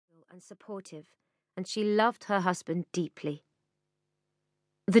and supportive, and she loved her husband deeply.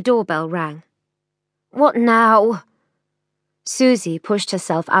 The doorbell rang. "What now?" Susie pushed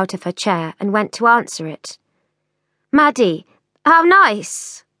herself out of her chair and went to answer it. "Maddie, how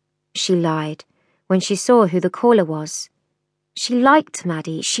nice!" she lied when she saw who the caller was. She liked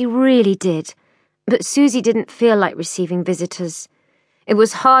Maddie, she really did, but Susie didn't feel like receiving visitors. It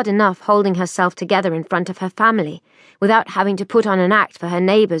was hard enough holding herself together in front of her family, without having to put on an act for her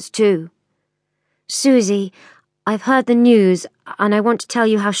neighbours too. "Susie, I've heard the news, and I want to tell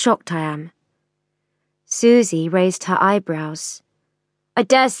you how shocked I am." Susie raised her eyebrows. "I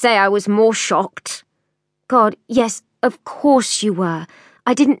dare say I was more shocked." "God, yes, of course you were.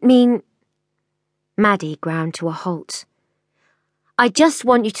 I didn't mean—" Maddie ground to a halt. "I just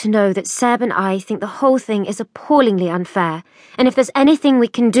want you to know that Seb and I think the whole thing is appallingly unfair, and if there's anything we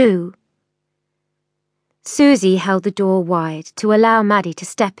can do—" Susie held the door wide to allow Maddie to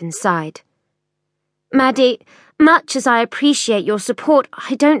step inside. "Maddie, much as I appreciate your support,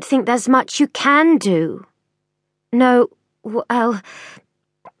 I don't think there's much you can do." "No, well,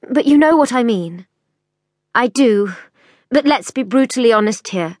 but you know what I mean." "I do, but let's be brutally honest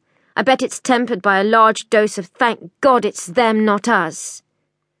here. I bet it's tempered by a large dose of thank God it's them, not us."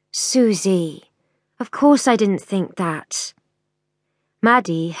 "Susie, of course I didn't think that."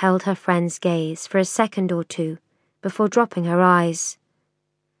 Maddie held her friend's gaze for a second or two before dropping her eyes.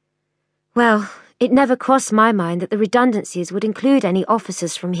 "Well, it never crossed my mind that the redundancies would include any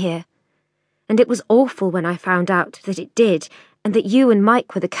officers from here. And it was awful when I found out that it did, and that you and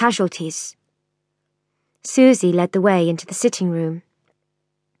Mike were the casualties." Susie led the way into the sitting room.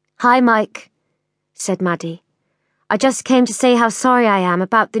 "Hi, Mike," said Maddie. "I just came to say how sorry I am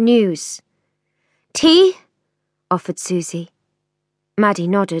about the news." "Tea?" offered Susie. Maddie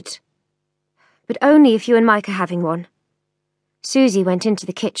nodded. "But only if you and Mike are having one." Susie went into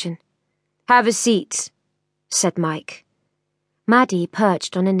the kitchen. "Have a seat," said Mike. Maddie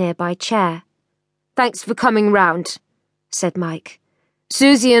perched on a nearby chair. "Thanks for coming round," said Mike.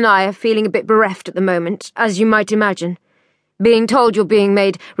 "Susie and I are feeling a bit bereft at the moment, as you might imagine. Being told you're being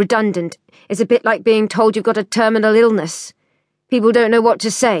made redundant is a bit like being told you've got a terminal illness. People don't know what to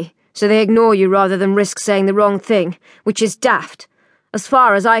say, so they ignore you rather than risk saying the wrong thing, which is daft. As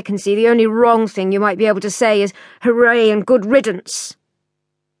far as I can see, the only wrong thing you might be able to say is hooray and good riddance."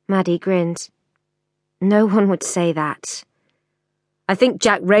 Maddie grinned. "No one would say that." "I think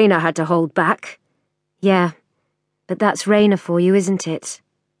Jack Rayner had to hold back." "Yeah, but that's Rayner for you, isn't it?"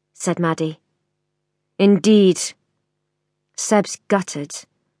 said Maddie. "Indeed." Seb's gutted.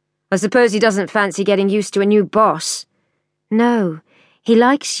 "I suppose he doesn't fancy getting used to a new boss." "No, he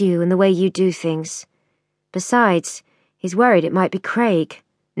likes you and the way you do things. Besides, he's worried it might be Craig."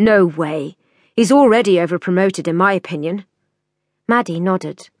 "No way. He's already over-promoted, in my opinion." Maddie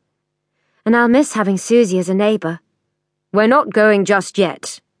nodded. "And I'll miss having Susie as a neighbour." "We're not going just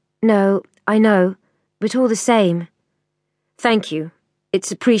yet." "No, I know, but all the same." "Thank you.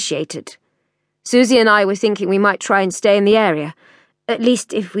 It's appreciated. Susie and I were thinking we might try and stay in the area. At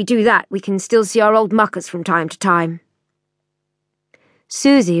least if we do that, we can still see our old muckers from time to time."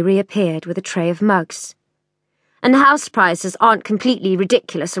 Susie reappeared with a tray of mugs. "And house prices aren't completely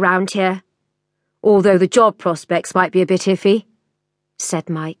ridiculous around here." "Although the job prospects might be a bit iffy," said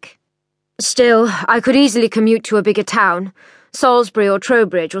Mike. "Still, I could easily commute to a bigger town, Salisbury or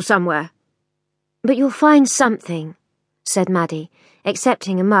Trowbridge or somewhere." "But you'll find something," said Maddie,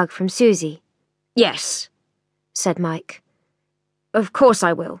 accepting a mug from Susie. "Yes," said Mike. "Of course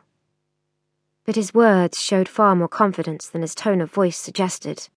I will." But his words showed far more confidence than his tone of voice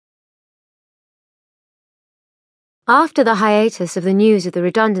suggested. After the hiatus of the news of the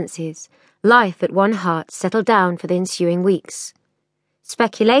redundancies, life at One Heart settled down for the ensuing weeks.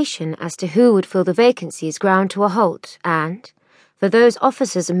 Speculation as to who would fill the vacancies ground to a halt, and, for those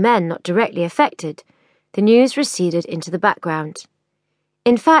officers and men not directly affected, the news receded into the background.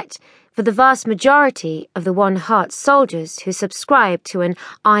 In fact, for the vast majority of the One Heart soldiers who subscribed to an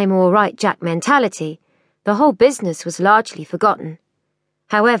I'm all right Jack mentality, the whole business was largely forgotten.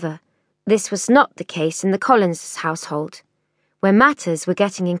 However, this was not the case in the Collins household, where matters were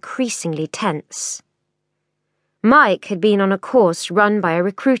getting increasingly tense. Mike had been on a course run by a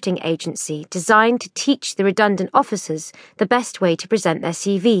recruiting agency designed to teach the redundant officers the best way to present their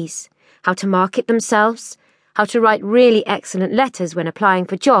CVs, how to market themselves, how to write really excellent letters when applying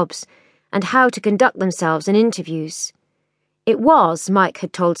for jobs, and how to conduct themselves in interviews. It was, Mike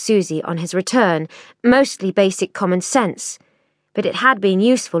had told Susie on his return, mostly basic common sense, but it had been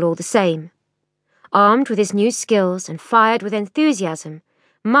useful all the same. Armed with his new skills and fired with enthusiasm,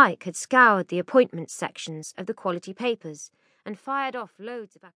 Mike had scoured the appointments sections of the quality papers and fired off loads of